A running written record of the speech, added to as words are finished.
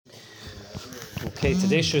Okay,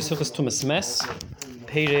 today's shir suchas tumas mes,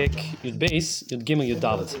 Perek Yud Beis, Yud Gimel Yud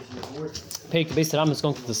Dalet. Perek Yud Beis, the Rambam is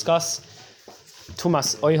going to discuss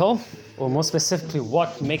tumas oihel, or more specifically,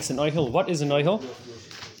 what makes an oihel, what is an oihel,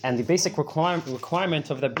 and the basic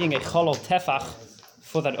requirement of there being a cholol tefach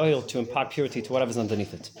for that oil to impart purity to whatever's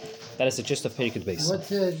underneath it. That is the gist of Perek Yud Beis.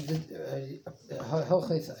 What's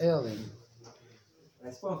Hilchos Eilim?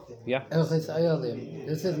 Yeah. Hilchos Eilim.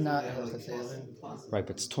 This is not Hilchos Eilim. Right,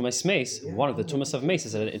 but it's tumas meis. One of the tumas of meis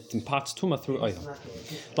is that it imparts tuma through oil.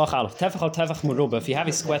 Loch aleph tefach al tefach muruba. If you have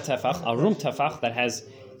a square tefach, a room tefach that has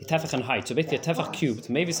a tefach in height, so basically a tefach cubed,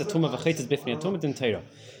 maybe it's a tuma v'chaitis bifnei a tuma din teira.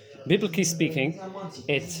 Biblically speaking,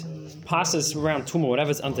 it passes around tuma,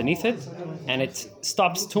 whatever's underneath it, and it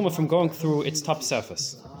stops tuma from going through its top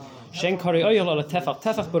surface. Shen kari oil ala tefach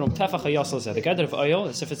burum tefach ayosel zeh. The gather of oil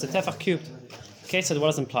is if it's a tefach cubed. Okay, so what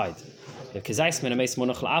is implied? If you have a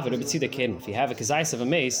kazais of a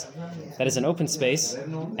mace that is an open space,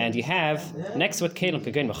 and you have next to it kelim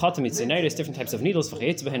kagain machatim there's different types of needles, but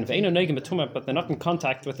they're not in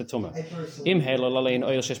contact with the tumah.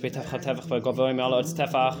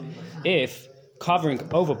 If covering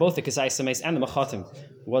over both the kazais of mace and the machatim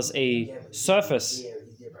was a surface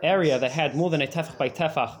area that had more than a tefach by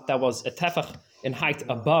tefach, that was a tefach in height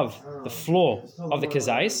above the floor of the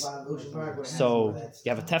kazais, so you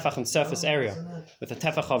have a tefach in surface area with a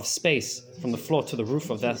tefach of space from the floor to the roof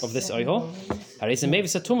of this oihel.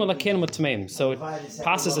 So it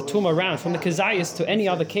passes a tumah around from the kazais to any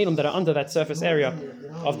other kelim that are under that surface area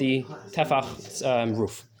of the tefach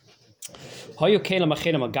roof.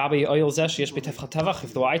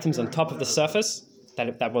 If there were items on top of the surface,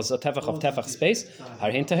 that was a tefach of tefach space,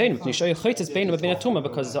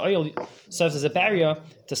 because the oil serves as a barrier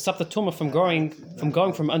to stop the tumah from going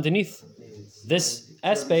from underneath this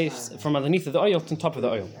space, from underneath of the oil to the top of the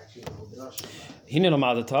oil.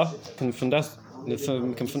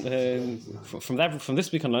 From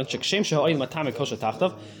this we can learn just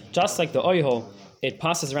like the oil, it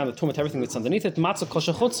passes around the tumah to everything that's underneath it.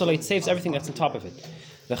 It saves everything that's on top of it.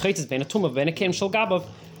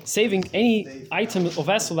 Saving any item or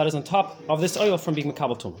vessel that is on top of this oil from being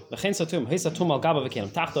mekabel tumah.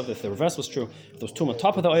 If the reverse was true, if there was tumah on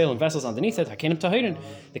top of the oil and vessels underneath it, the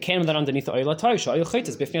kelim that underneath the oil are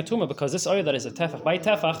tumah, because this oil that is a tefach by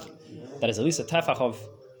tefach, that is at least a tefach of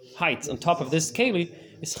height on top of this keli,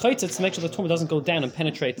 is chaytz to make sure the tumah doesn't go down and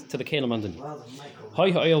penetrate to the kelim underneath.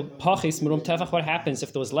 What happens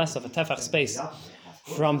if there was less of a tefach space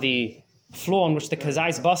from the floor on which the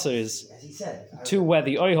kazais basar is to where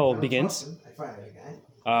the oihel begins,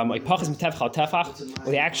 or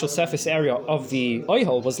the actual surface area of the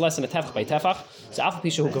oihel was less than a tefach by tefach, so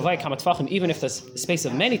even if there's a space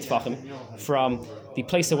of many tefachim from the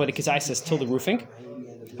place where the kazais is till the roofing,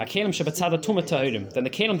 then the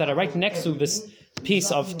kelim that are right next to this piece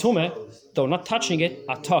of tumah, though not touching it,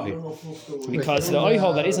 are tahir, because the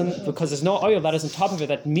oihel because there's no oil that is on top of it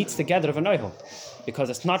that meets the gather of an oihel, because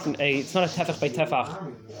it's not a tefach by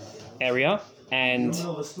tefach area, and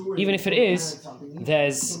even if it is,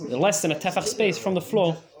 there's less than a tefach space from the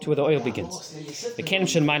floor to where the oil begins. The kelim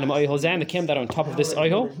the kelim that are on top of this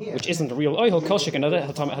oil, which isn't the real oil, kol shek another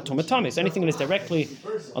hatumah tameh. So anything that is directly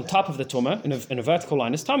on top of the tumah in a vertical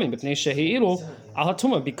line is tameh, but shehi'ilu al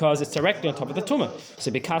hatumah, because it's directly on top of the tumah. So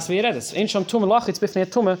because we read this, in sham tumah lachitz bifnei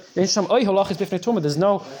tumah, in sham oil lachitz bifnei tumah.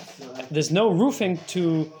 There's no roofing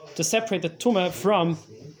to separate the tumah from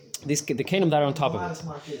the kelim that are on top of it.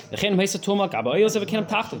 The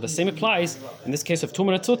same applies in this case of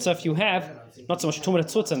tumah tzutza. If you have not so much tumah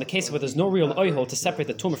tzutza in the case where there's no real oihel to separate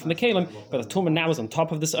the tumah from the kelim, but the tumah now is on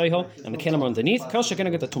top of this oihel and the kelim are underneath, you're going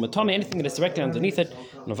to get the tumah tummy, anything that is directly underneath it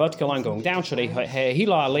on a vertical line going down, because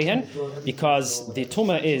the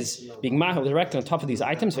tumah is being mahal directly on top of these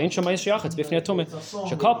items.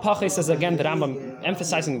 Shakal pachis says again, the Rambam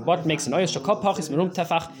emphasizing what makes an oil. Shakal pachis merum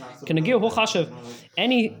tefach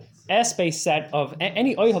any airspace set of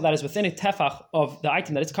any oil that is within a tefach of the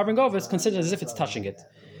item that it's covering over is considered as if it's touching it.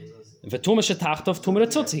 And therefore the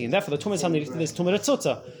tumah is underneath this tumah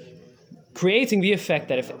tzutza, creating the effect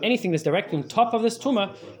that if anything is directly on top of this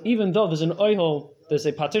tumah, even though there's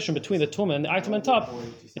a partition between the tumah and the item on top,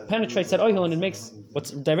 it penetrates that oil and it makes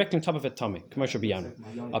what's directly on top of it tummy. Commercial biyanu.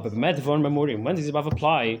 When does it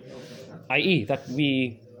apply? I.e., that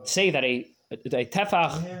we say that a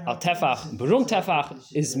tefach al tefach burum tefach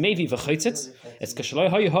is maybe v'chaitzitz. It's kashaloi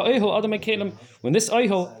ha'oihel adam kelim. When this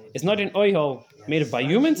oihel is not an oihel made by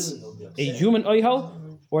humans, a human oihel,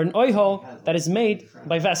 or an oihel that is made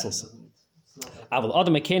by vessels.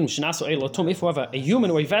 If however a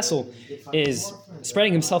human or a vessel is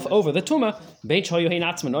spreading himself over the tumah,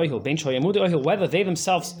 whether they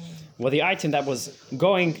themselves were the item that was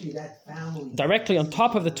going directly on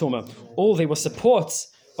top of the tumah, or they were supports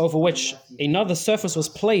over which another surface was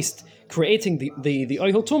placed, creating the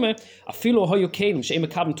oihel tumah, afilu hoyu kelim she'em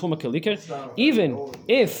mekabel tumah kelikar, even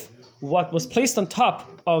if what was placed on top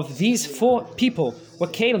of these four people were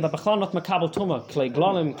kelim that b'chlal not mekabel tumah, klei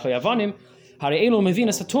glalim, klei avanim, hare'elu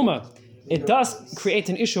mevinas tumah. It does create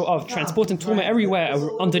an issue of transporting tumah everywhere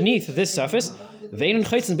underneath this surface. Ve'ein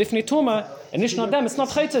chaytzin bifnei tumah, and nishna them, it's not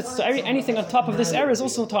chaytzit. So anything on top of this area is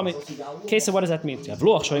also tummy. Okay, so what does that mean? If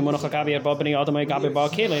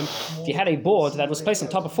you had a board that was placed on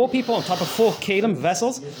top of four people, on top of four kelim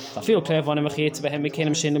vessels,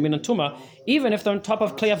 even if they're on top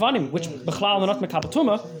of klei avanim, which b'chlal are not mekabel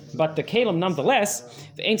tumah, but the kelim nonetheless,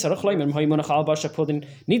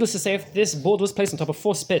 needless to say, if this board was placed on top of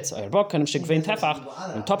four spits, on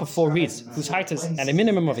top of four reeds, whose height is at a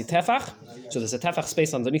minimum of a tefach, so there's a tefach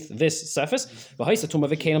space underneath this surface, and there was tumah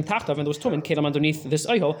kelim underneath this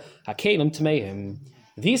oihel, ha-kelim tameim.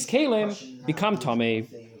 These kelim become tamei.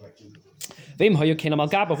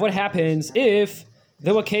 What happens if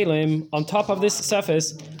there were kelim on top of this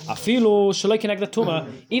surface, afilu shalei keneg the tumah,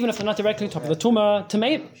 even if they're not directly on top of the tumah,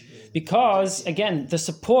 tameim? Because again, the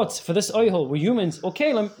supports for this oihel were humans or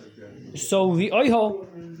kelim, so the oihel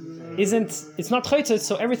it's not chaytzit,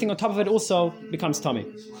 so everything on top of it also becomes tamei.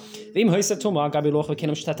 What happens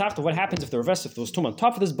if the reverse, if there was tumah on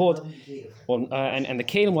top of this board, and the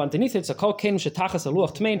kelim were underneath it? So called kelim shetachas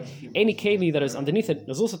haluach tmein. Any keli that is underneath it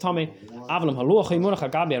is also tamei.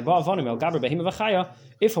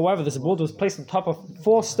 If, however, this board was placed on top of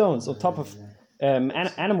four stones, on top of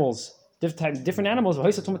animals, different animals,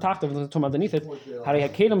 underneath it,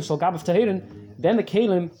 then the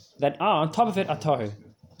kelim that are on top of it are tahir.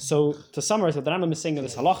 So to summarize, what the Rambam is saying in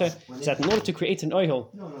this halacha is that in order to create an oihel,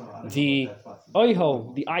 the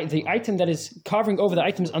item that is covering over the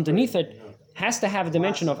items underneath it has to have a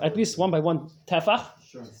dimension of at least 1 by 1 tefach,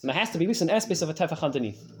 and there has to be at least an airspace of a tefach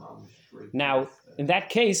underneath. Now, in that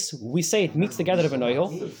case, we say it meets together of an oihel.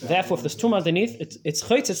 Therefore, if there's tumah underneath, it's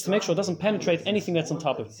chaytzitz to make sure it doesn't penetrate anything that's on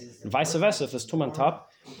top of it. And vice versa, if there's tumah on top,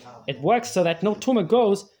 it works so that no tumah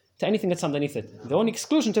goes to anything that's underneath it. The only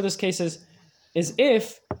exclusion to this case is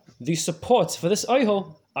if the supports for this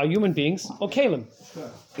oihel are human beings or kelim,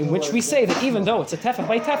 in which we say that even though it's a tefach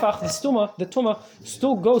by tefach, the tumah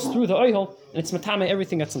still goes through the oihel and it's matame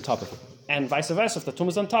everything that's on top of it. And vice versa, if the tumah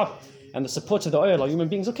is on top and the supports of the oil are human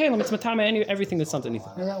beings or kelim, it's matame everything that's underneath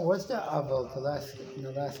it. Yeah, what's the aval in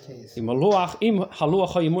the last case?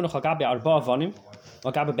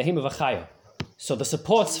 So the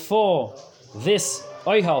supports for this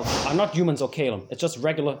oihel are not humans or kelim, it's just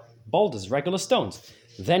regular boulders, regular stones.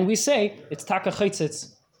 Then we say it's taka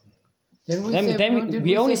chaytzitz.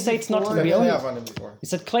 We only say it's not. We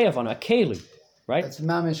said klei avana, a keli, right? It's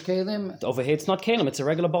mamish kelim. Over here, it's not kelim. It's a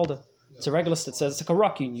regular boulder. It's a regular. It's like a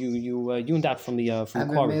rock you hewn out from the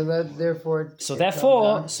quarry. Therefore, so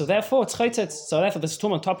therefore, it's chaytzitz. So therefore, the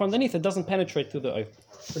tumah on top or underneath it doesn't penetrate through the oil.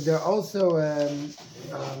 But they're also not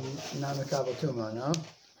mekabel tumah, no?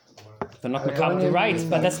 They're not mekabel, right?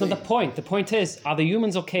 But that's not the point. The point is, are they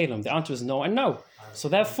humans or kelim? The answer is no and no. So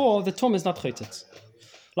therefore, the tumah is not chaytzitz.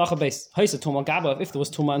 Lacha base. If there was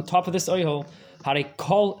tumah on top of this oihel, hare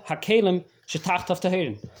kol hakelim shetachtav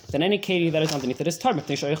tahirin. Then any keli that is underneath it is tar.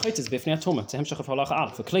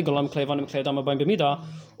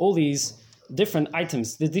 All these different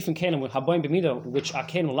items, the different kelim with haboim b'mida, which are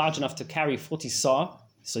kelim large enough to carry 40 saw.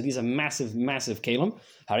 So these are massive, massive kelim.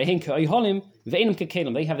 They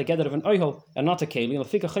have the gather of an oihel and not a keli.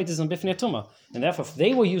 And therefore, if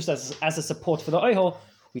they were used as a support for the oihel,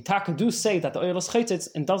 we do say that the oil is chaytzitz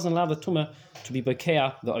and doesn't allow the tumah to be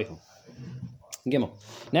bekeah the oihel. Gimel.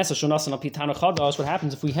 What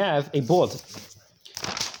happens if we have a board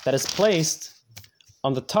that is placed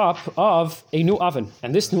on the top of a new oven?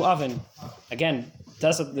 And this new oven, again,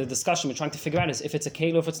 that's the discussion we're trying to figure out is if it's a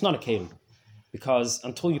keli or if it's not a keli. Because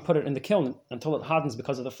until you put it in the kiln, until it hardens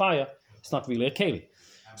because of the fire, it's not really a keli.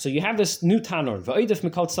 So you have this new tanur,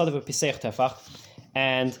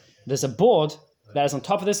 and there's a board that is on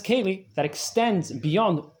top of this keli that extends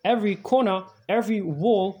beyond every corner, every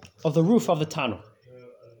wall of the roof of the tanur.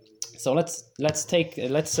 So let's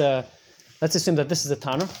assume that this is a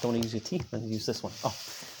tanur. Don't want to use your teeth, then use this one.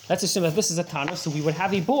 Let's assume that this is a tanur. So we would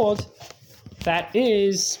have a board that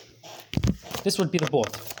is, this would be the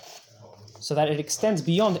board. So that it extends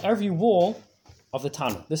beyond every wall of the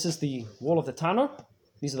tanur. This is the wall of the tanur.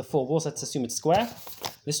 These are the four walls. Let's assume it's square.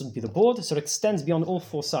 This would be the board. So it extends beyond all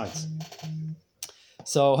four sides.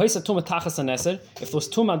 So if there was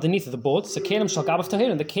tumah underneath the board, so kelim shall gabav tahir,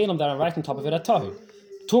 and the kelim that are right on top of it are tahir.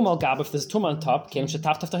 Tumal Gab, if there's Tumal on top, Kelim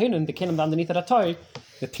Shetacht of Tahirin, the Kelim underneath the Toy,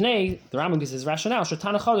 the Pnei, the Rambam gives his rationale,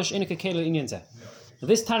 Shatana Chodesh Inika Keli Inyanze.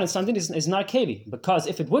 This Tana Sandin is not a Keli, because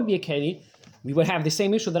if it would be a Keli, we would have the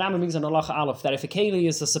same issue that Rambam brings on Allah Aleph, that if a Keli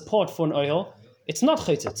is a support for an oil, it's not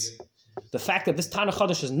Chaytzitz. The fact that this Tana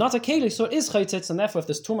Chodesh is not a Keli, so it is Chaytzitz, and therefore if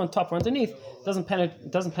there's Tum on top or underneath, it doesn't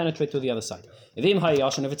penetrate to the other side. If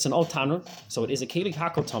it's an old Tanur, so it is a Keli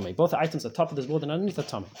Hakol Tomei. Both the items at the top of this board and underneath the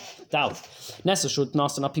Tomei. Dalet. Nesashut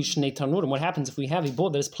Nasan Apish Shnei Tanurim. What happens if we have a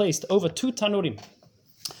board that is placed over 2 Tanurim?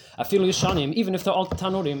 Afilu Yishanim, even if they're all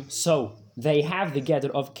Tanurim, so they have the gather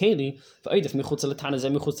of Keli,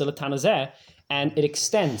 and it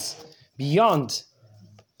extends beyond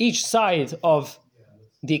each side of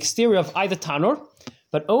the exterior of either tanur,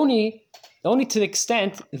 but only to the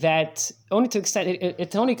extent that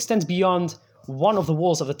it only extends beyond one of the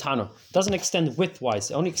walls of the tanur. It doesn't extend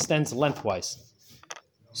widthwise; it only extends lengthwise.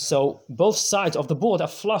 So both sides of the board are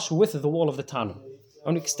flush with the wall of the tanur.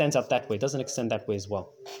 Only extends out that way; it doesn't extend that way as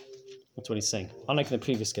well. That's what he's saying. Unlike in the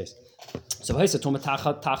previous case. So and there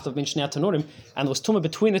was tumah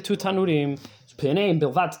between the 2 tanurim.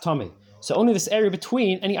 So only this area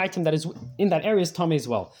between any item that is in that area is tummy as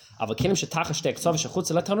well. The kelim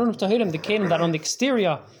that on the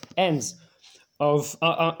exterior ends of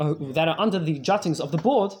that are under the jottings of the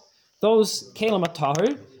board, those kelim are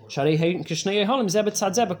tahir,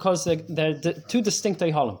 because they're 2 distinct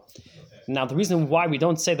ehalim. Now the reason why we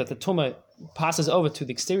don't say that the tumah passes over to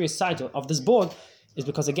the exterior side of this board is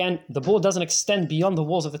because, again, the board doesn't extend beyond the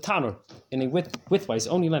walls of the tanur in a widthwise,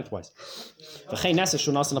 only lengthwise. So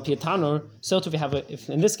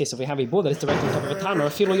in this case, if we have a board that is directly on top of a tanur,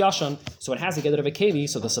 filo yashan, so it has a gather of a keli,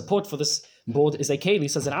 so the support for this board is a keli,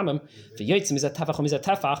 says the Rambam.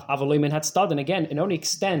 And again, it only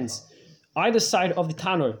extends either side of the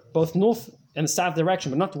tanur, both north and south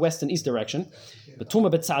direction, but not west and east direction. The kelim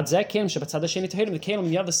on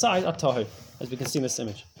the other side are tahir, as we can see in this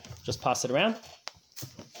image. Just pass it around.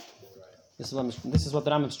 This is what the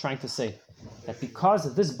Rambam is trying to say. That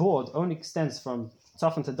because this board only extends from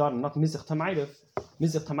Tzafon to Darn, not Mizrach Tamayrev,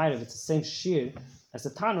 it's the same shear as the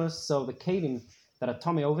Tanus, so the Kelim that are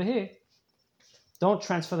Tomei over here, don't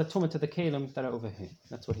transfer the Tumah to the Kelim that are over here.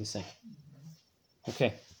 That's what he's saying.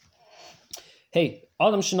 Okay. Hey,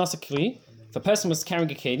 Adam Shanasa Kli, if a person was carrying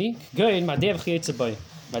a Keli,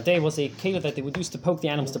 Madeh was a keli that they would use to poke the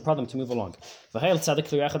animals to prod them to move along. Because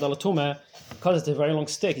it's a very long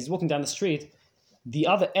stick, he's walking down the street, the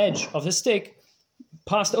other edge of his stick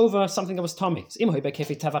passed over something that was tummy.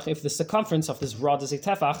 If the circumference of this rod is a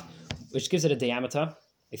tefach, which gives it a diameter,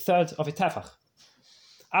 1/3 of a tefach.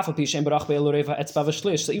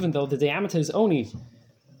 So even though the diameter is only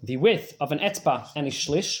the width of an etzba and a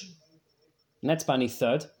shlish, an etzba and a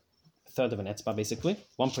third of an etzba basically,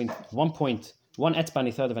 1.1 etzba and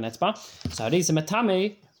a third of an etzba. So harizim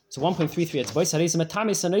matame, so 1.33 etzba. So harizim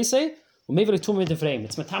matame sanoise, u'meveli tumim midvrei.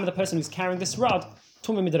 It's matame the person who's carrying this rod,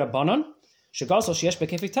 tumim midrabanan, shegazel sheyesh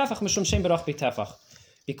bekefi tefach mishum shem berach betefach.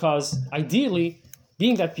 Because ideally,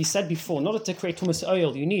 being that we said before, in order to create tumas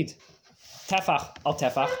oil, you need tefach al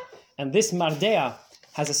tefach, and this mardea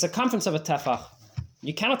has a circumference of a tefach.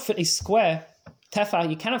 You cannot fit a square tefach.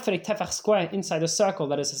 You cannot fit a tefach square inside a circle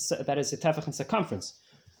that is a tefach in circumference.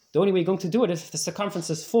 The only way you're going to do it is if the circumference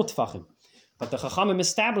is 4 tefachim. But the Chachamim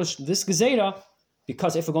established this gezerah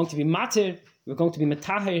because if we're going to be matir, we're going to be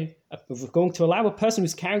metahir, if we're going to allow a person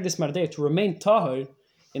who's carrying this mardeh to remain tahir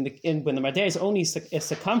when the mardeh is only a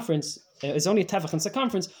circumference, is only a tefach in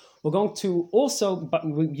circumference, we're going to also, but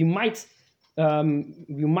you might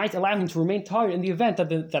allow him to remain tahir in the event that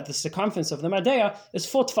the circumference of the mardeh is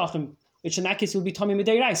 4 tefachim, which in that case will be tamim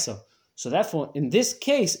midei raisa. So therefore, in this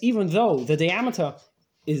case, even though the diameter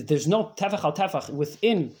there's no tefach al tefach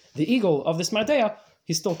within the eagle of this mardea,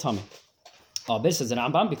 he's still tummy. Oh, this is an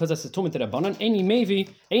Rambam because that's the tummy to the banan. Any maybe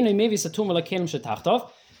satum la kelim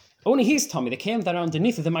shetachtov. Only he's tummy. The kelim that are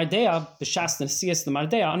underneath the mardea, the shas and siyas the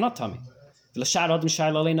mardea are not tummy.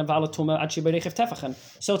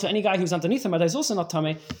 So to any guy who's underneath the mardea is also not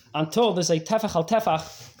tummy until there's a tefach al tefach.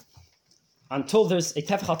 Until there's a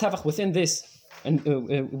tefach al tefach within this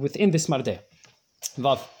within this mardea.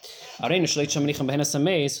 Vav. What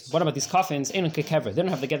about these coffins? They don't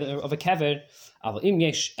have the gather of a kever.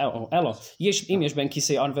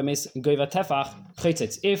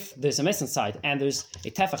 If there's a mess inside and there's a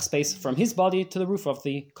tefach space from his body to the roof of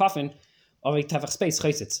the coffin of a tefach space, a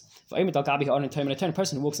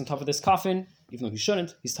person who walks on top of this coffin, even though he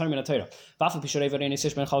shouldn't, he's Torah min Torah.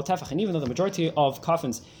 And even though the majority of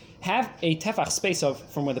coffins have a tefach space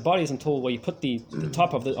from where the body is until where you put the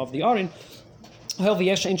top of the arin,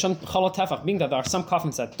 Being that there are some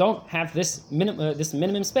coffins that don't have this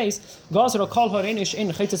minimum space, that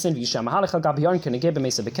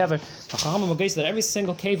every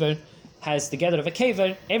single caver has the gather of a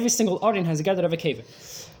caver, every single ordin has a gather of a caver.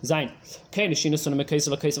 Zain. Okay, we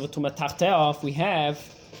have,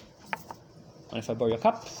 and if I borrow your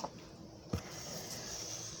cup.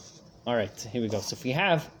 Alright, here we go. So if we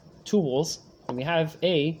have two walls and we have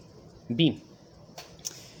a beam,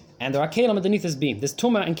 and there are kelim underneath this beam. There's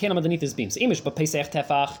tuma and kelim underneath this beam. So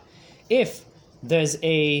if there's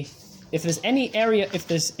any area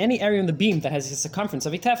in the beam that has a circumference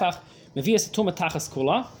of a tefach, mevias tuma tachas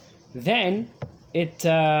kula, then it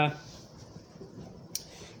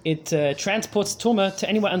transports tuma to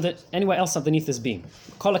anywhere else underneath this beam.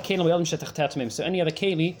 So any other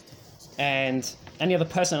keli and any other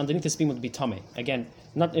person underneath this beam would be tame. Again,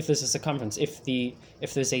 not if there's a circumference. If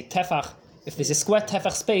there's a tefach. If there's a square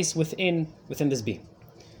tefach space within this beam.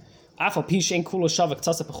 The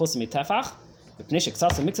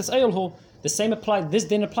same applies. This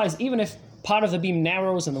then applies even if part of the beam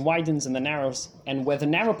narrows and widens and narrows, and where the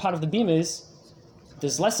narrow part of the beam is,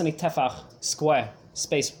 there's less than a tefach square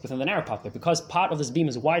space within the narrow part. But because part of this beam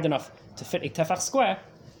is wide enough to fit a tefach square,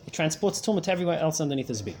 it transports tumah to everywhere else underneath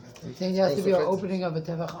this beam. You think there has to be an opening of a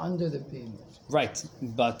tefach under the beam? Right,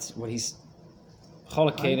 but what he's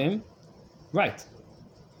cholakedim. Right.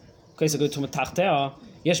 Okay, so go to Matachtea.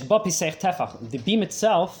 Yes, Bapisech Tefach. The beam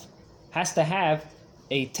itself has to have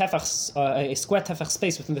a tefach, a square tefach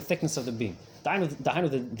space within the thickness of the beam.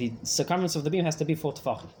 The circumference of the beam has to be 4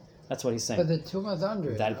 tefachim. That's what he's saying. But the tumah is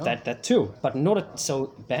under it. That too. But in order,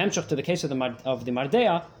 so behemshach to the case of the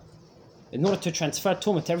Mardea, in order to transfer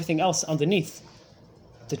tumah to everything else underneath,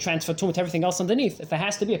 if there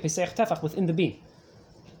has to be a Pesach Tefach within the beam.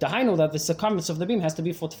 Dahainu that the circumference of the beam has to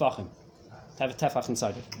be 4 tefachim. To have a tefach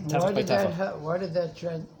inside it. Why did that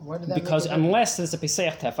because unless there's a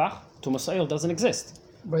Pesach Tefach, Tumas Oil doesn't exist.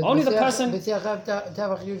 But only the person.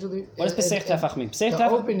 Tefach usually. What does Pesach Tefach mean? Pesach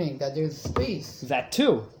Tefach opening that there's space. That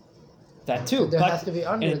too. So there has to be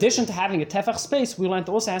under. In addition to having a Tefach space, we learned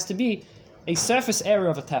also has to be a surface area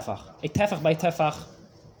of a Tefach by Tefach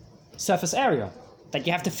surface area that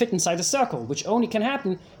you have to fit inside a circle, which only can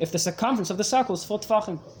happen if the circumference of the circle is 4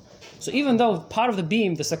 tefachim. So even though part of the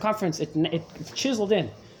beam, the circumference, it's chiseled in,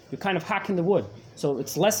 you kind of hack in the wood, so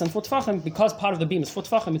it's less than 4 tefachim, because part of the beam is 4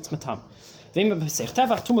 tefachim, it's matam. If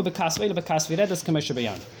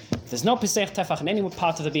there's no pesach tefach in any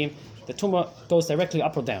part of the beam, the tumah goes directly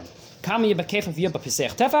up or down. So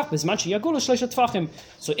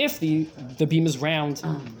if the beam is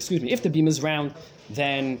round,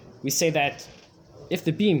 then we say that if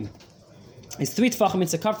the beam is 3 tefachim in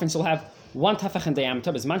circumference, it'll have 1 tefach in diameter,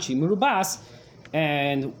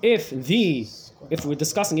 and if we're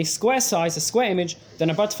discussing a square size, a square image, then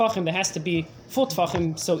about tefachim there has to be 4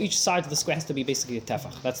 tefachim, so each side of the square has to be basically a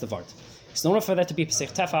tefach. That's the vart. So in order for that to be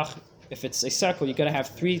pesach tefach, if it's a circle, you got to have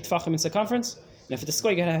 3 tefachim in circumference, and if it's a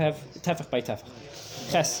square, you got to have tefach by tefach.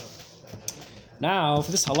 Ches. Now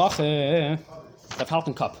for this halacha, I've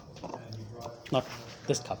halten cup, not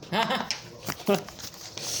this cup.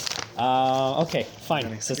 Okay,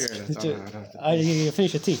 fine. So you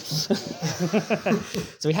finish your tea.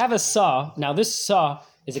 So we have a saw. Now this saw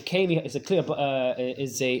is a keli, is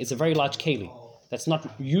a very large keli. That's not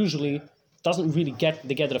usually, doesn't really get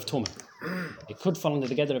the gather of tumah. It could fall under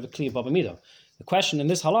the gather of a kli of babamido. The question in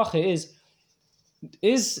this halacha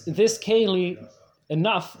is this keli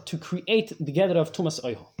enough to create the gather of tumas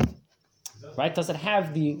oil? Right? Does it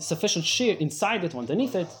have the sufficient shear inside it or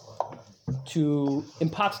underneath it to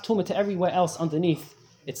impart tumah to everywhere else underneath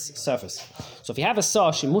its surface? So if you have a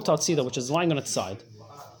saw, shimuta tzida, which is lying on its side,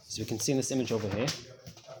 as we can see in this image over here,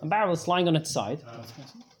 a barrel is lying on its side.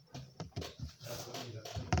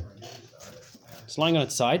 It's lying on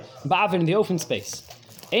its side, ba'avir in the open space.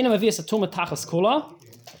 It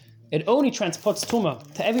only transports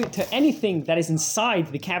tumah to anything that is inside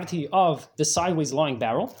the cavity of the sideways lying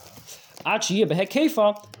barrel.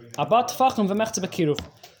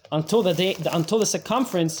 Until the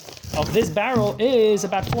circumference of this barrel is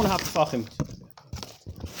about 4.5 tefachim.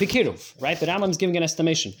 Bikiruv, right? The Rambam is giving an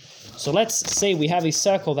estimation. So let's say we have a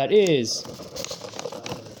circle that is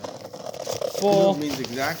 4. Means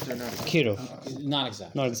exact or not? Kiruv. Not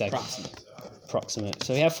exact. Not exact. Approximate.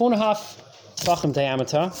 So we have 4.5 tefachim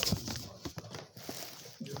diameter.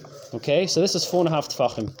 Okay, so this is 4.5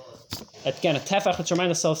 tefachim. Again, a tefach, let's remind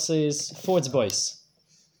ourselves, is 4 boys.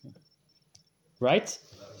 Right?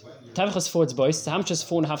 Tefach is 4 boys. How much is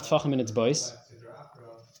 4.5 tefachim in its boys?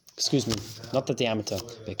 Excuse me, not the diameter.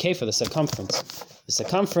 The K for the circumference. The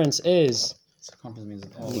circumference is Circumference means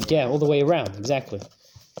it all. Yeah, all the way around, exactly.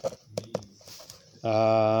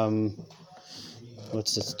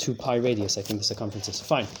 What's this? 2 pi radius, I think the circumference is.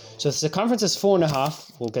 Fine. So if the circumference is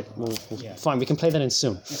 4.5, fine, we can play that in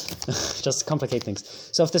soon. Just to complicate things.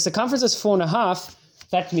 So if the circumference is 4.5,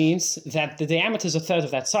 that means that the diameter is a third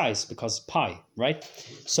of that size, because pi, right?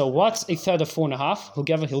 So what's a third of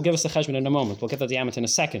 4.5? He'll give us the cheshbon in a moment. We'll get the diameter in a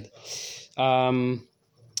second.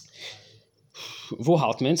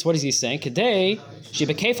 What is he saying?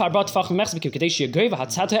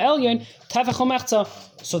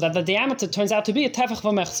 So that the diameter turns out to be a tefach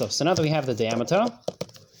v'mechza. So now that we have the diameter,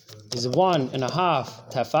 is 1.5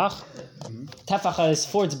 tefach. Tefach is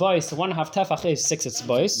 4 etzbos, so 1.5 tefach is 6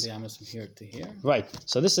 etzbos. Diameter from here to here. Right.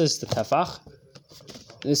 So this is the tefach.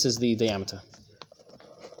 This is the diameter.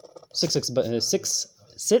 6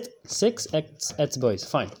 etzbos.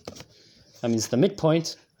 Fine. That means the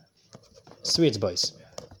midpoint. 3 etzbos.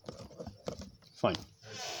 Fine.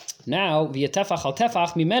 Now, via tefach al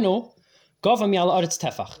tefach mimenu govam yal aretz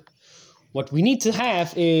tefach. What we need to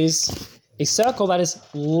have is a circle that is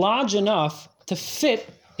large enough to fit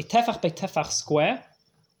a tefach by tefach square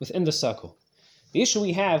within the circle. The issue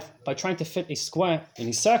we have by trying to fit a square in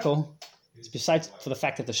a circle, besides for the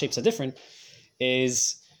fact that the shapes are different,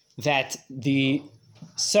 is that the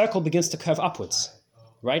circle begins to curve upwards,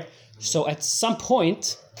 right? So at some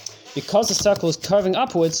point, because the circle is curving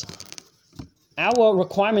upwards, our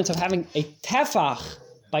requirement of having a tefach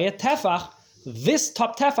by a tefach, this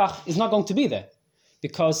top tefach is not going to be there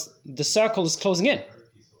because the circle is closing in,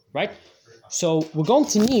 right? So we're going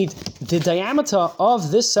to need the diameter of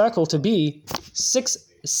this circle to be 6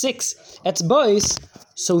 etzbos,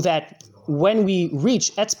 so that when we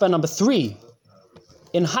reach etzba number 3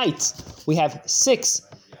 in height, we have 6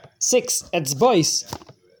 etzbos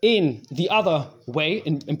in the other way,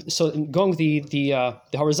 going the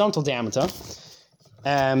horizontal diameter,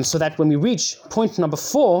 so that when we reach point number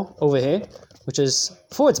 4 over here, which is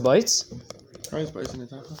 4 etzbos, 4 etzbos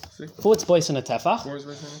in a tefach,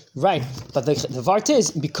 right? But the vart is,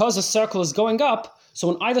 because the circle is going up, so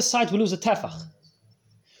on either side we lose a tefach.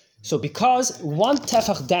 So because one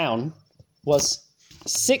tefach down was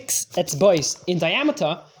 6 etzbos in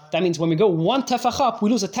diameter, that means when we go one tefach up, we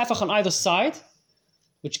lose a tefach on either side,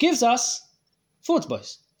 which gives us 4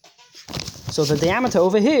 etzbos. So the diameter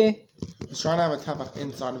over here. He's trying to have a tefach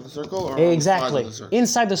inside of the circle, or exactly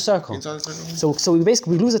inside the circle? Inside the circle. So we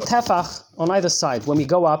basically lose a tefach on either side. When we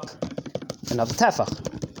go up, another tefach.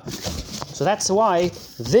 So that's why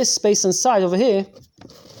this space inside over here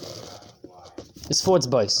is 4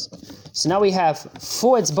 etzbos. So now we have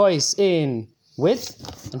 4 etzbos in width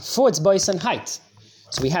and 4 etzbos in height.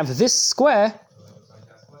 So we have this square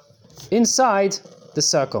inside the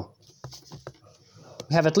circle.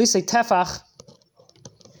 We have at least a tefach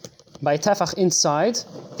by a tefach inside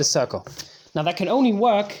the circle. Now that can only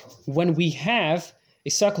work when we have a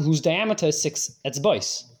circle whose diameter is 6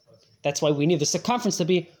 etzbos. That's why we need the circumference to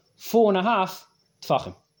be 4.5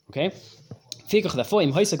 tefachim. Okay?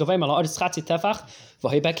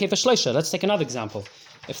 Let's take another example.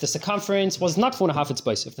 If the circumference was not 4.5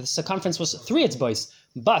 etzbos, if the circumference was 3 etzbos,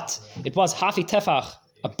 but it was half a tefach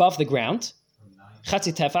above the ground,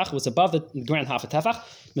 Chatzi tefach was above the ground, half a tefach.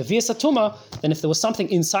 Mevias atuma. Then, if there was something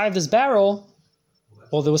inside this barrel,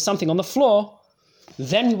 or there was something on the floor,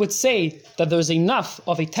 then we would say that there's enough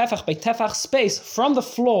of a tefach by tefach space from the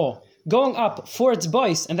floor going up 4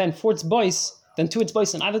 etzbos, and then 4 etzbos, then 2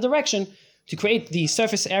 etzbos in either direction, to create the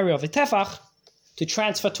surface area of a tefach to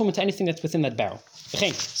transfer tuma to anything that's within that barrel.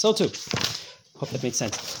 So too. Hope that made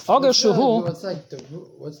sense. What's the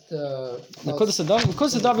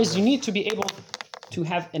Because is you need to be able to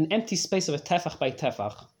have an empty space of a tefach by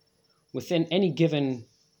tefach within any given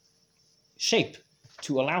shape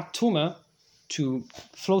to allow tuma to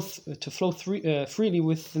flow freely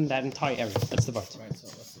within that entire area. That's the part. Right.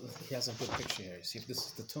 So he has a good picture here. See, if this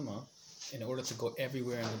is the tuma, in order to go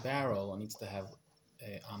everywhere in the barrel, it needs to have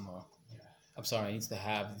it needs to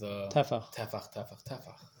have the tefach.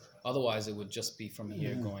 Otherwise, it would just be from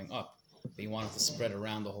here going up. But you want it to spread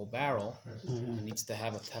around the whole barrel. It needs to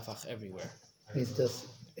have a tefach everywhere. Is this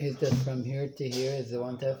from here to here is the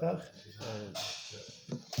one tefach?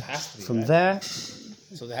 It has to be from right? there.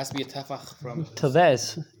 So there has to be a tefach from to there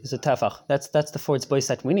is a tefach. That's the 4 etzbos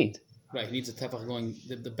that we need. Right. He needs a tefach going.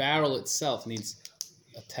 The barrel itself needs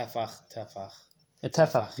a tefach. A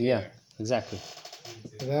tefach. Yeah. Exactly.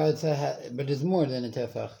 But there's more than a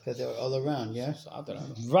tefach because they're all around, yeah.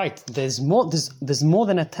 Right. There's more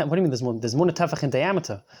than a tefach. What do you mean? There's more than a tefach in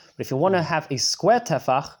diameter. But if you want to have a square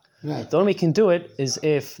tefach, right, the only way you can do it is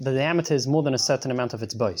if the diameter is more than a certain amount of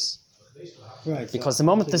etzbos. Right. Because the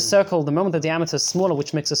moment the moment the diameter is smaller,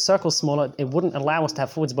 which makes a circle smaller, it wouldn't allow us to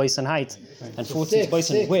have forwards base and height, and forwards base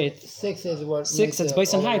and width. 6 is what. Six, it's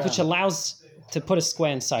base and height, which allows. allows to put a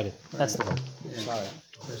square inside it. That's the one. Sorry.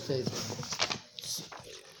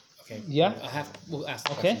 Okay. Yeah? We'll ask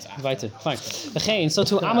the Okay, questions after. weiter. Fine. Okay, so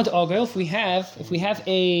to Amad Ogel, if we have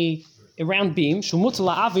a round beam, it's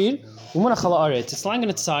lying on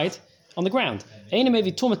its side on the ground.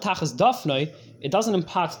 It doesn't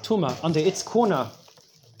impart tuma under its corner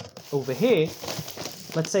over here.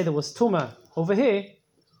 Let's say there was tuma over here,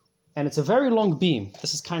 and it's a very long beam.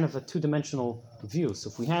 This is kind of a two-dimensional view. So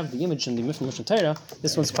if we have the image in the Mishnah Torah,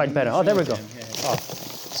 this one's quite better. Oh, there we go. Oh.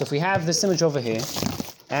 So if we have this image over here,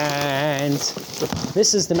 and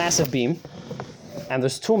this is the massive beam, and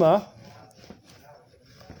there's tuma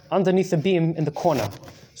underneath the beam in the corner.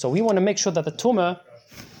 So we want to make sure that the tuma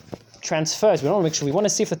transfers. We want to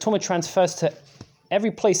see if the tuma transfers to every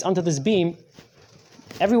place under this beam,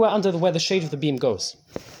 everywhere under where the shade of the beam goes,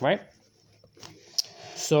 right?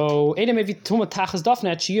 So that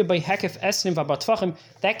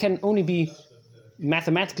can only be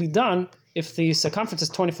mathematically done if the circumference is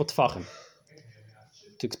 24 tefachim.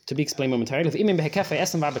 To be explained momentarily. And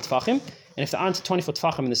if there aren't 24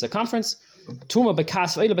 tefachim in the circumference, then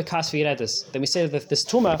we say that this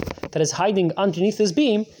tuma that is hiding underneath this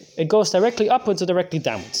beam, it goes directly upwards or directly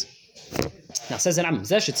downwards. Now says the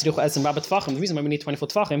reason why we need 24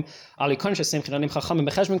 tefachim,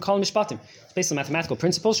 it's based on mathematical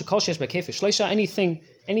principles.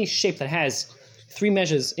 Any shape that has 3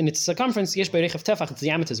 measures in its circumference, its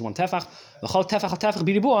diameter is 1 tefach.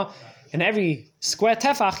 And every square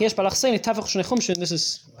tefach, this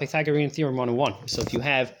is Pythagorean theorem 101. So if you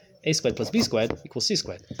have a squared plus b squared equals c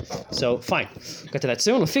squared. So fine, get to that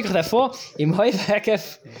soon. We'll figure therefore,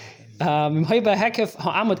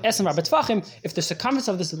 if the circumference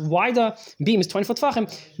of this wider beam is 24 tefachim,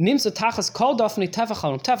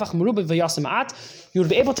 you would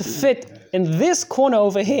be able to fit in this corner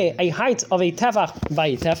over here a height of a tefach by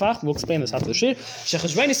a tefach. We'll explain this after the shir.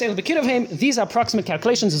 These are approximate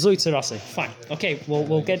calculations. Fine. Okay,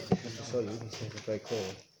 we'll get. Very clear.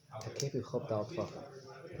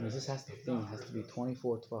 This has to be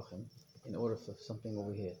 24 tvachim in order for something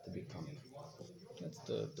over here to be coming. That's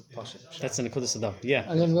the pasuk. That's in the Kodesh Adam. Yeah.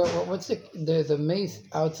 And then what's there's a mace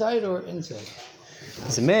outside or inside?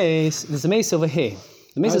 There's a mace. There's a mace over here.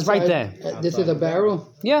 The mace is right there. This is a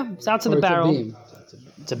barrel? Yeah, it's out to the Or barrel. It's a beam?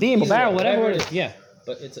 It's a beam, a barrel, whatever it is. Yeah.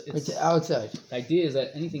 But it's It's outside. the idea is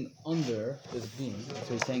that anything under this beam,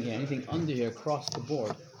 so he's saying here, anything under here across the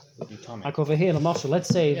board would be tummy. Like over here, Lamashal, let's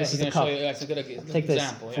say this is the cup. That's a good Take this.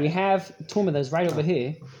 example. If we have Tuma that's right over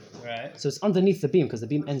here, Right. so it's underneath the beam because the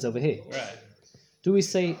beam ends over here. Right. Do we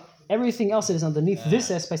say everything else that is underneath this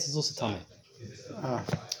airspace is also Tame?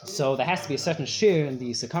 So there has to be a certain shear in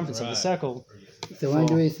the circumference of the circle So when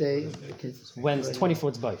do we say? when it's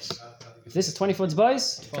 24 tzbais. If this is 24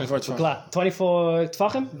 tzbais, 24 24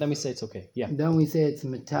 tfachim, then we say it's okay. Yeah. Then we say it's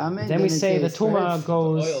metame. Then we say the it's Tuma fresh,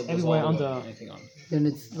 goes Oil goes everywhere all the way, under. anything on. Then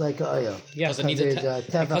it's like an oil. Yeah, Because it needs a There's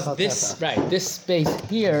tefach because al this tefach. right this space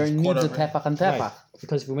here needs a tefach and tefach. right.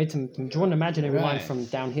 Because if we made to draw an imaginary line Right. from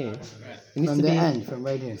down here, it needs From to the be end, from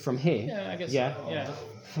right here. from here. Yeah, I guess. Yeah. Yeah.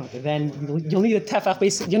 Then you'll need a tefach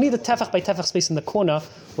base. You'll need a tefach by tefach space in the corner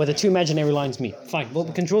where the two imaginary lines meet. Fine. Well,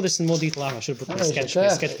 we can draw this in more detail. I should have put a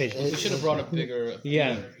sketch page. We should have brought a bigger.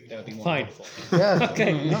 Yeah. beam. That would be more Fine. helpful. Yeah.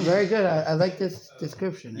 Okay. No, very good. I like this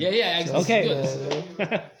description. Yeah, yeah. Exactly. Okay.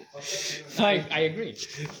 Good. Fine. I agree.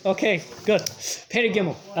 Okay. Good. Perik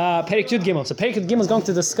Gimel. Perik Yud Gimel. So Perik Yud Gimel is going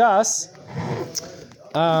to discuss.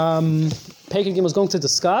 Perik Yud Gimel is going to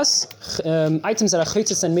discuss items that are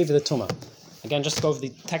chaytzis and maybe the tumah. Again, just to go over the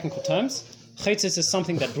technical terms. Chaytzis is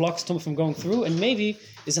something that blocks tumah from going through, and maybe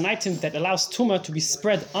is an item that allows tumah to be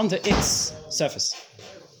spread under its surface.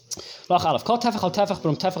 Right?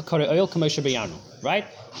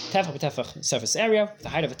 Tefach b'tefach surface area, the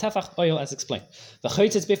height of a tefach, oil as explained. The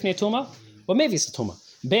chaytzis b'fnei tumah, well maybe it's a tumah.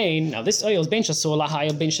 Now this oil is bein shasur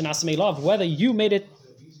lahayel bein shenasamei love, whether you made it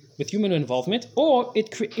with human involvement, or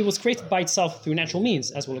it was created by itself through natural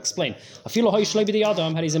means, as we'll explain.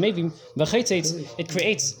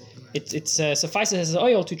 It suffices as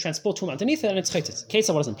oil to transport tumah underneath it, and it's chaytzis.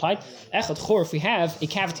 Ketzah, what is implied? Echad chor, if we have a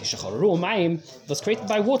cavity shecharu mayim was created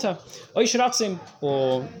by water, or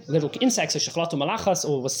little insects,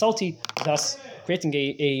 or was salty, thus creating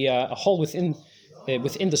a hole within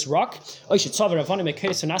this rock. Or he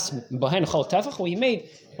made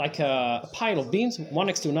like a pile of beams, one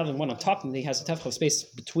next to another and one on top, and he has a tefach of space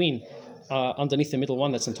between, underneath the middle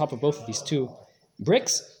one that's on top of both of these two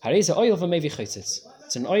bricks. Hareze oil for mevi chaitzitz.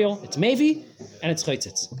 It's an oil, it's mevi, and it's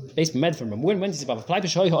chaitzitz. Based on med from when is about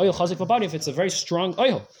oil chazik v'bari. If it's a very strong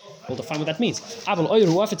oil, we'll define what that means. Abel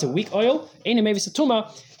oil, if it's a weak oil, any mevi satuma,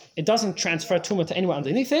 it doesn't transfer tuma to anywhere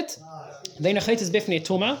underneath it. Then a chaitzitz bifnei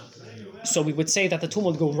tuma. So we would say that the tumah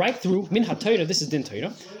would go right through min ha-Torah. This is din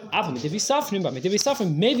Torah. But maybe it's a tumah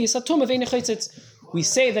ve'ein chaitzitz. We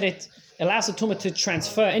say that it allows the tumah to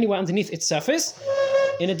transfer anywhere underneath its surface.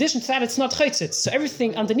 In addition to that, it's not chaitzitz. So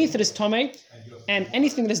everything underneath it is tamei, and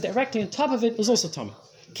anything that is directly on top of it is also tamei.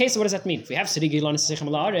 Okay, so what does that mean? If we have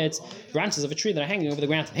branches of a tree that are hanging over the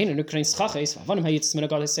ground, we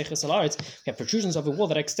have protrusions of a wall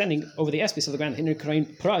that are extending over the aspects of the ground.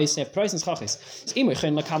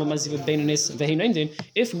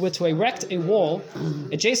 If we were to erect a wall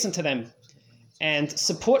adjacent to them and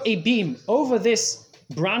support a beam over this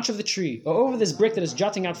branch of the tree or over this brick that is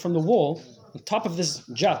jutting out from the wall, on top of this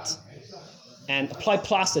jut, and apply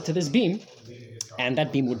plaster to this beam, and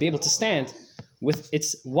that beam would be able to stand with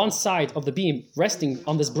its one side of the beam resting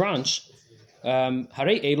on this branch,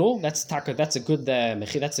 harei elo, that's a good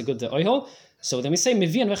oil. So then we say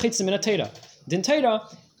mevian v'chitzim min ha-Torah. Din Torah,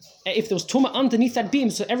 if there was tuma underneath that beam,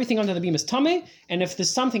 so everything under the beam is tamei, and if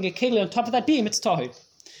there's something a keli on top of that beam, it's tahor.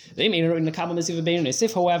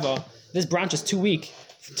 If, however, this branch is too weak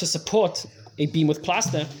to support a beam with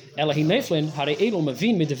plaster, we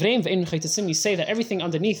say that everything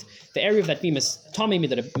underneath the area of that beam is tamei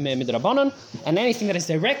midrabanan, and anything that is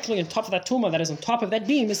directly on top of that tuma, that is on top of that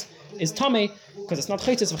beam, is tamei, because it's not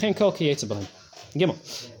chaitzitz v'chein kol ki yetzer b'hem.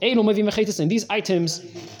 And these items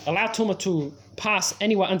allow tuma to pass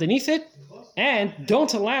anywhere underneath it, and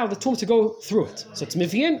don't allow the tumah to go through it. So it's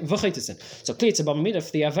mevian v'chaitzin. So klei tzabam b'mida,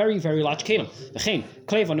 if they are very, very large kelim. V'chein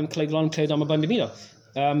klei vanim klei glan klei dama b'mida.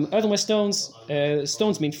 Earthenware stones,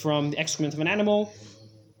 stones made from the excrement of an animal,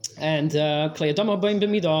 and klei dama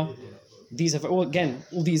b'mida. These are all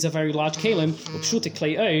these are very large kelim. Upshute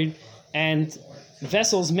klei oid, and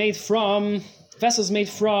vessels made from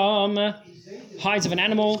hides of an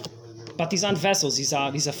animal. But these aren't vessels; these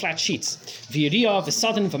are flat sheets. V'yiriya,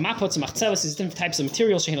 v'sadin, v'mapot, v'machzelis, these different types of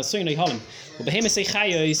materials. Shehin asoyin oihalim. V'behemes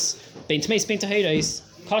eichayos, bein tmeis, bein tahiros,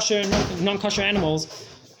 kosher, non-kosher animals.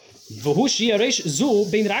 V'hushi yaresh zu,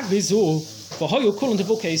 bein ragbi zu, v'hoyu kulon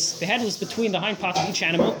devukes. The head was between the hind part of each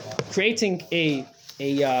animal, creating a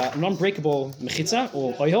non-breakable mechitza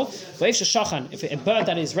or oil. V'eif shachan, if a bird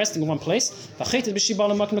that is resting in one place. V'chetet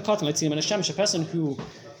b'shibal makom mekatan. Let's see, when a person who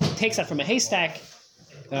takes that from a haystack.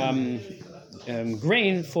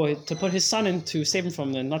 Grain to put his son in to save him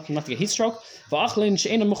from not to get heat stroke, and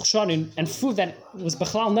food that was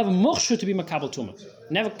b'chalal never muchshu to be makabel tuma,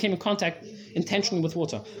 never came in contact intentionally with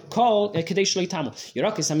water. What about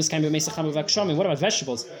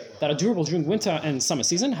vegetables that are durable during winter and summer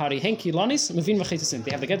season? They have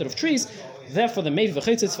the gather of trees, therefore the mevi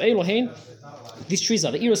v'chaitzitz v'elohein. These trees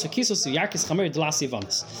are the Eros, Kisos, Yarkis, Chamer, Dlasi,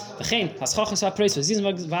 Vanis. The Chain, Haschachas, HaPreis,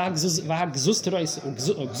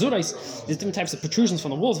 Vahagzurais, these different types of protrusions from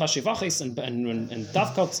the walls, Vashivachis and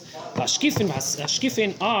Davkots,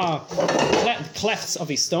 Vashkifin are clefts of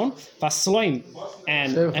a stone, Vasloim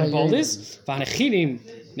and boulders,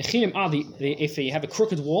 Nechilim are if you have a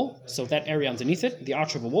crooked wall, so that area underneath it, the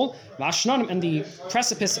arch of a wall, Vashnanim and the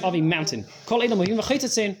precipice of a mountain.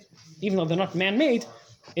 Even though they're not man-made,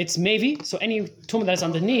 it's mevi, so any tumah that is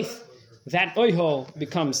underneath that oil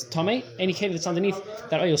becomes tamei. Any keli that's underneath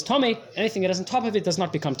that oil is tamei. Anything that is on top of it does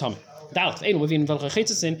not become tamei.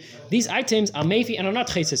 These items are mevi and are not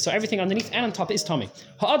chaitzis, so everything underneath and on top is tamei.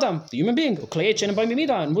 Ha'adam, the human being, and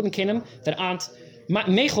wooden kelim that aren't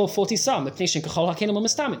mechol 40 sam,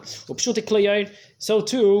 so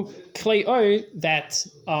too klei oil that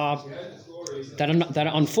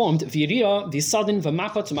are unformed,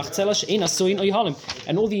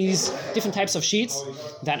 and all these different types of sheets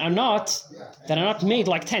that are not made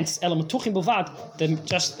like tents, they're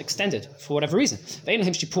just extended for whatever reason. They don't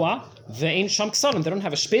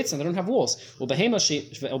have a spitz and they don't have walls. Dead animals,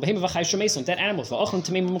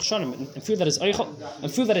 and food that is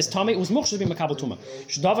tamei was mochshes be makabel tuma.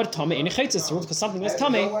 Shdavar tamei in chaitzitz, because something that's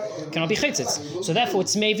tamei cannot be chaitzitz. So therefore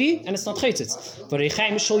it's mevi and it's not chaitzitz. But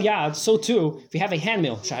rechaim shel yad, so too if we have a hand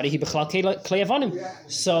mill, so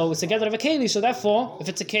it's a gather of a keli. So therefore, if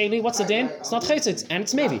it's a keli, what's the din? It's not chaitzitz and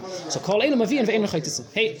it's mevi. So call einu mevi and ve'einu chaitzitz.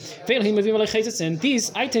 Hey, ve'einu mevi v'lo chaitzitz, and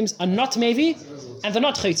these items are not mevi and they're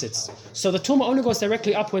not chaitzitz. So the tumah only goes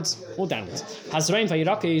directly upwards or downwards. Hazrein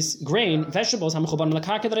v'yirakis, grain, vegetables, ha'mechuban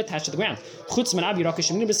l'karka that are attached to the ground. Chutz min ab yirakis,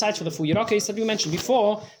 besides for the 4 yirakis that we mentioned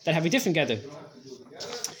before that have a different gather.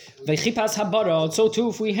 V'chipas habarod, so too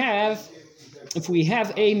if we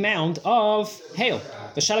have a mound of hail.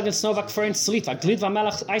 V'shalagan snovak fern slitva, glidva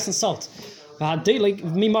melach ice and salt. V'hadelig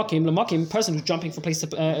mimakim lemakim, person who's jumping from place to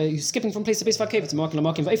who's skipping from place to place for cave. It's makim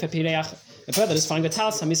lemakim v'efa pireach. A brother is finding the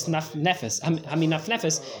talis hamis nefes, haminaf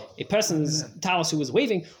nefes. A person's talis who was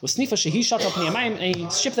waving was snifa shehi shot up in a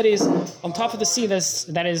ship that is on top of the sea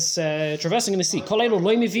that is traversing in the sea. Kolelo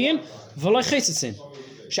loy miviim v'loy chitzitzin.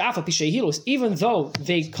 Even though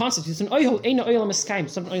they constitute an oil, ain't oil miskaim,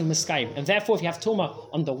 it's not an oil miskaim, and therefore if you have tuma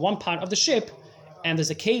on the one part of the ship, and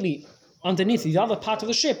there's a keli underneath the other part of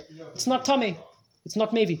the ship, it's not tummy, it's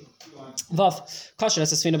not maybe. Vav kasher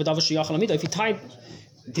as a svina b'davar sheyachal amido. If you tie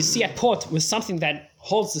the sea at port with something that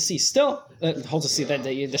holds the sea still, holds the sea, that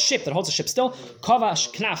the ship that holds the ship still, kavash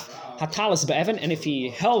knaf hatalas be'evan, and if he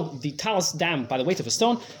held the talis down by the weight of a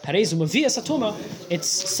stone, harezu mavias atuma, it's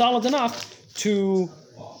solid enough to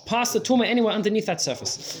pass the tumah anywhere underneath that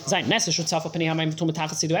surface. You have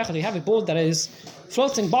a board that is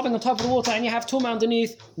floating, bobbing on top of the water, and you have tumah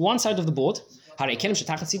underneath one side of the board. And the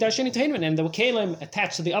kelim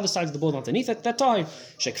attached to the other side of the board underneath it.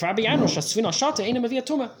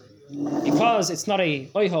 Because it's not a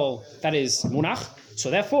oihol that is munach, so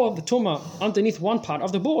therefore the tumah underneath one part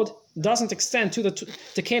of the board doesn't extend to the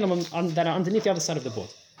kelim that are underneath the other side of the board.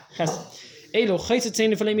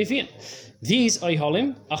 These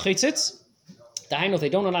oiholim are chitzitz. They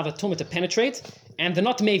don't allow the tumah to penetrate, and they're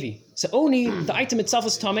not mevi. So only the item itself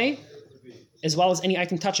is tameh, as well as any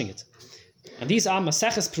item touching it. And these are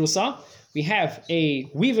maseches prusa. We have a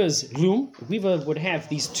weaver's loom. A weaver would have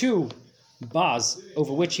these two bars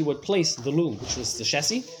over which he would place the loom, which was the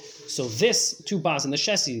shesi. So this two bars in the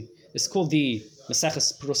shesi is called the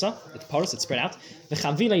maseches prusa. It's porous, it's spread out. The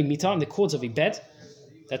chavile mita, and the cords of a bed.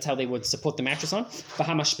 That's how they would support the mattress on.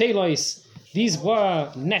 V'hamashpelois, these were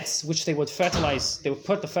nets which they would fertilize. They would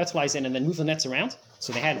put the fertilizer in and then move the nets around.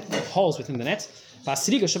 So they had holes within the net.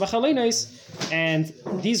 And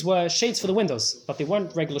these were shades for the windows, but they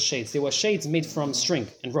weren't regular shades. They were shades made from string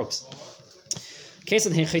and ropes.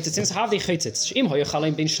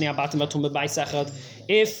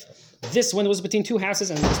 If this window was between two houses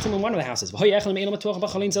and there was tumah in one of the houses,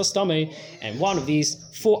 and one of these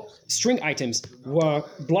four string items were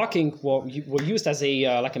blocking, were used as a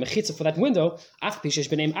like a mechitza for that window, so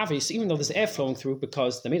even though there's air flowing through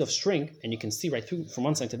because they're made of string and you can see right through from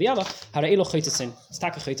one side to the other, so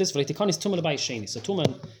tumah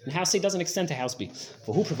in house A doesn't extend to house B.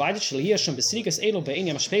 For who provided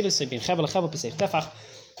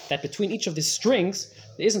that between each of these strings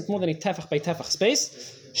there isn't more than a tefach by tefach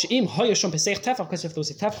space. Because if there was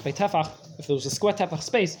a tefach by tefach, if there was a square tefach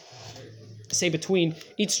space, say between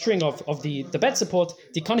each string of the bed support,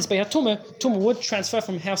 the kanis by tumah would transfer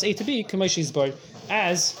from house A to B,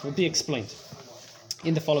 as will be explained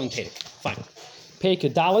in the following perek. Fine.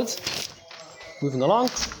 Perek Daled. Moving along,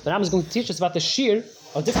 the Ram is going to teach us about the shear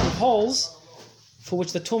of different holes for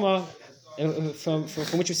which the tumah, from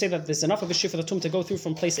which we say that there's enough of a shear for the tumah to go through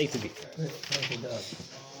from place A to B.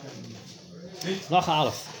 Lacha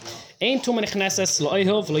Aleph. Ein tumah nechneses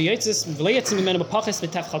lo'oihil v'lo yetzim mimenu b'pachis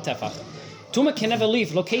v'tefchal tefach. Tumah can never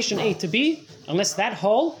leave location A to B unless that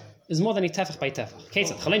hole is more than a tefach by tefach.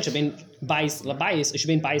 Ketzat chalein shebin bayis labayis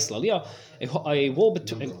shebin bayis laliyah. A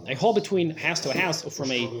hole between house to a house, or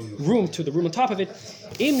from a room to the room on top of it.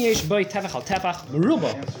 Im yesh boy tefach al tefach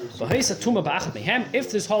meruba. V'hoisa tumah ba'achat mehem. If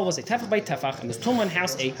this hole was a tefach by tefach and there's tumah in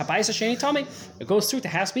house A, habayis hasheni tamei, it goes through to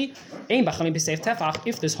house B. Ein b'chalim b'seif tefach.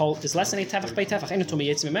 If this hole is less than a tefach by tefach, ein tumah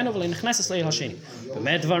yetzim mimenu v'lein nechneses leil hasheni.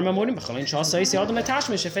 V'med dvar mamurim b'chalim shasei si adam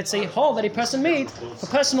letashmish. If it's a hole that a person made for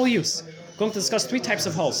personal use. Going to discuss three types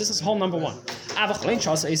of holes. This is hole number one. A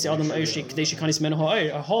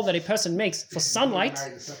hole that a person makes for sunlight.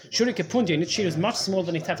 Shuri kepundia, and its shear is much smaller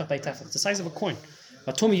than a tefach by tefach. It's the size of a coin.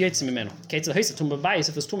 But tumah yetzim mimenu. Okay, it's the house of tumah bayis.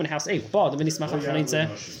 If there's tumah in house A, but the v'nismach v'chalinze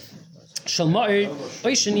shalma'ir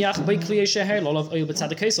oisheniach by kliyei sheher lolav oil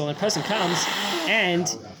b'tzadikesel. And a person comes and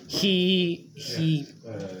he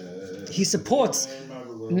supports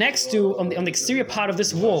next to on the exterior part of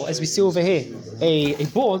this wall, as we see over here, a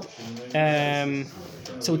board.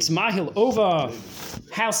 So it's mahil over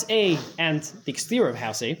house A and the exterior of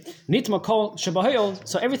house A. Nitma kol shabahil.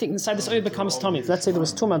 So everything inside this oil becomes tummy. If let's say there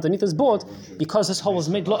was tumah underneath this board, because this hole was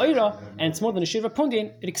made la'ira and it's more than a shiva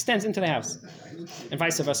pundin, it extends into the house, and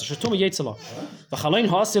vice versa. Shatuma yetzala. V'chalein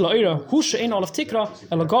ha'asi la'ira hu she'ein olav tikra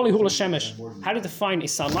elagali hu l'shemesh. How do you define a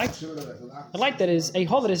sunlight? A light that is a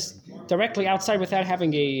hole that is directly outside without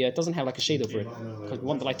having doesn't have like a shade over it, because we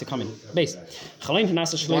want the light to come in. Base. Why do you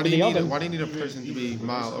need a person to be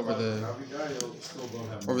mile over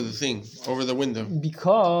the thing, over the window?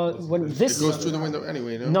 Because when this it goes through the window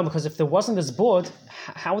anyway, no? No, because if there wasn't this board,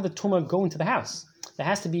 how would the tumah go into the house? There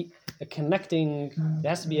has to be a connecting. There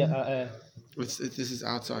has to be a This is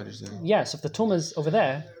outside, you're saying? yes. If the tumah is over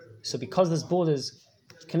there, so because this board is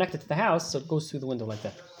connected to the house, so it goes through the window like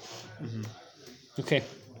that. Okay.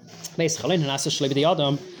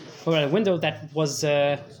 Or a window that was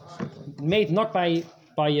made not by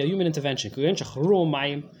human intervention. There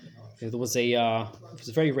was it was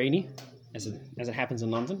very rainy, as it happens in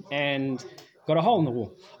London, and got a hole in the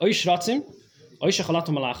wall. It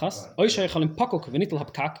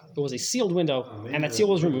was a sealed window, and that seal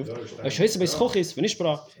was removed.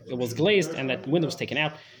 It was glazed, and that window was taken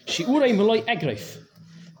out.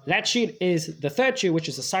 That sheet is the third sheet, which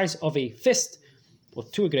is the size of a fist, or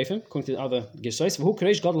two agrefim, according to the other Gershois.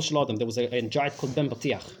 There was a giant called Ben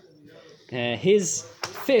Batiach. His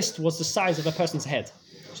fist was the size of a person's head.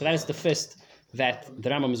 So that is the fist that the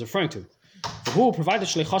Rambam is referring to. Who provided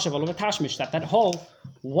that hole,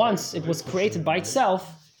 once it was created by itself,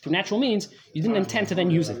 through natural means, you didn't intend to then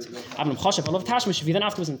use it. If you then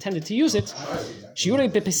afterwards intended to use it,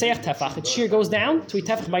 its shear goes down to a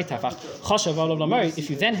tefach by tefach. If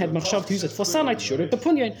you then had machshav to use it for sunlight, you don't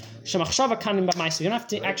have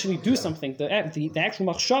to actually do something. The actual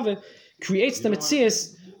machshav creates the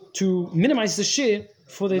metzias to minimize the shear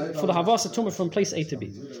for the havas tumah from place A to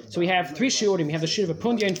B. So we have three shiurim. We have the shear of a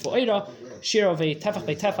punyan for eira, shear of a tefach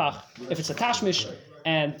by tefach if it's a tashmish,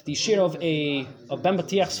 and the shear of Ben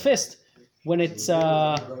Batiach's fist when it's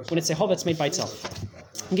a hole that's made by itself.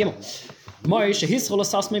 Gimel.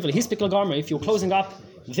 If you're closing up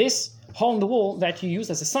this hole in the wall that you use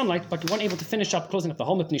as a sunlight, but you weren't able to finish up closing up the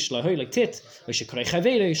hole, some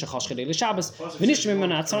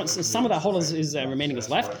of that hole is remaining as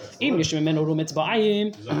left. If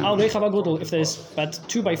there's about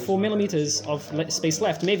 2 by 4 millimeters of space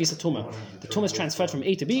left, maybe it's a tumah. The tumah is transferred from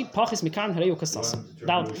A to B. That's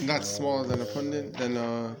smaller than a pundit?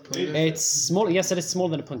 It's small. Yes, it is smaller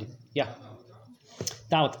than a pundit. Yeah.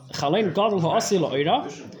 What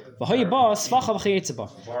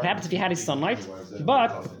happens if you had a sunlight,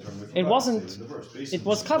 but it wasn't? It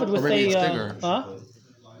was covered with bigger.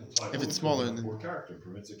 If it's smaller, then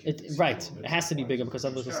right, it has to be bigger because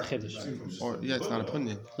otherwise it's a chiddush. Or it's not a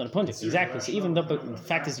pundit. It's not a pundit, exactly. So even though, but the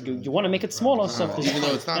fact is, you want to make it smaller, so even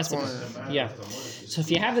though it's not smaller. Yeah. So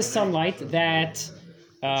if you have this sunlight that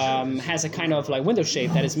has a kind of like window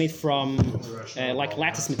shape that is made from like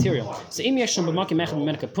lattice material. So if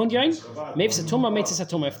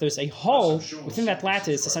there's a hole within that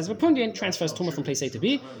lattice the size of a pundian, transfers tumah from place A to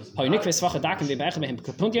B.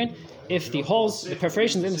 If the holes, the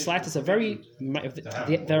perforations in this lattice are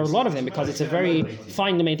there are a lot of them because it's a very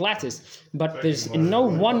finely made lattice, but there's in no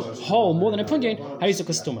one hole more than a pundian, if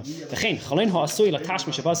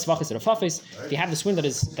you have this window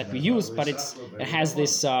that we use, but it has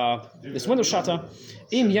this window shutter.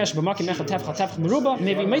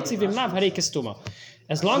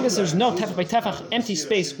 As long as there's no tefach by tefach empty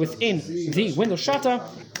space within the window shutter,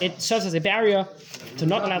 it serves as a barrier to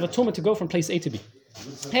not allow the tumah to go from place A to B.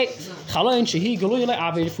 Hey,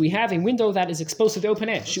 if we have a window that is exposed to the open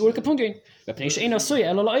air, the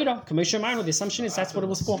assumption is that's what it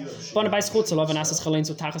was for. So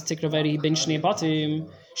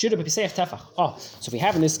if we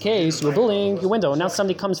have in this case, you're building your window, and now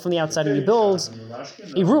somebody comes from the outside and he builds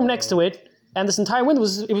a room next to it, and this entire window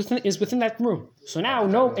is within that room. So now,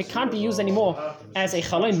 no, it can't be used anymore as a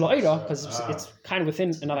chalein lo'ira because it's kind of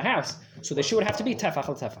within another house. So the shoe would have to be tefach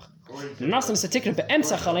al tefach.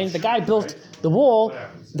 The guy built the wall,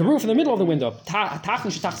 the roof in the middle of the window.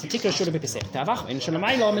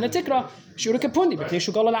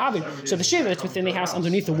 So the shear that's within the house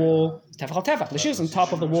underneath the wall is tefach al tefach. The shear is on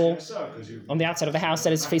top of the wall on the outside of the house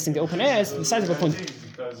that is facing the open air is the size of a punt.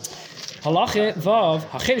 Halacha vav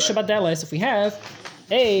hachiv shabadeles. If we have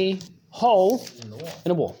a hole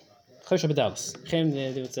in a wall, chayiv shabadeles.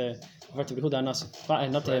 It's a vertical not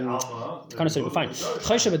fine. Chayiv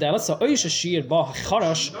shabadeles. So oish shir ba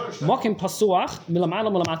charash makim pasuach milamala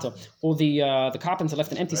milamata. Or the carpenter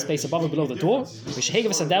left an empty space above or below the door.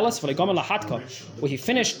 Where he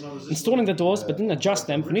finished installing the doors but didn't adjust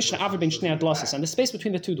them. And the space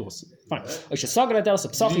between the two doors. Fine.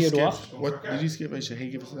 What did you skip?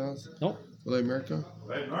 No. Will America?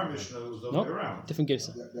 No, different gifts.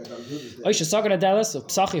 We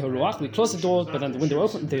close the door, but then the window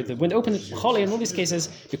open. The window opened. In all these cases,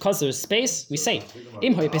 because there is space, we say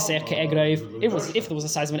if there was a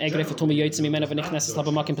size of an egreif for Tumi Yotzim Imena v'Nichnes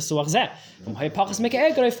Labamakim Pesuach Zeh.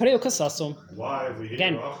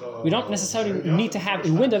 Again, we don't necessarily need to have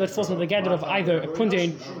a window that falls under the gather of either a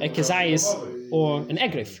pundain, a kezayis, or an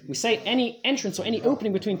egreif. We say any entrance or any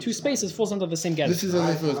opening between two spaces falls under the same gather. This is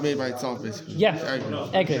as if it was made by itself, basically. basically. Yeah, Arguing.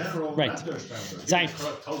 agree. Right. Zain.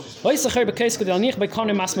 If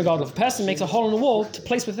a person makes a hole in the wall to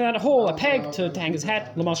place within that hole a peg to hang his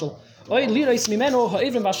hat, Lamashal. We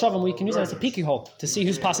can use it as a peeking hole to see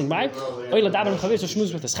who's passing by.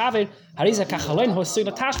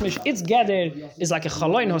 Its gather is like a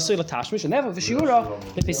chaloin hosila tashmish, and therefore v'shiura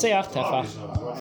lepiseach tefach.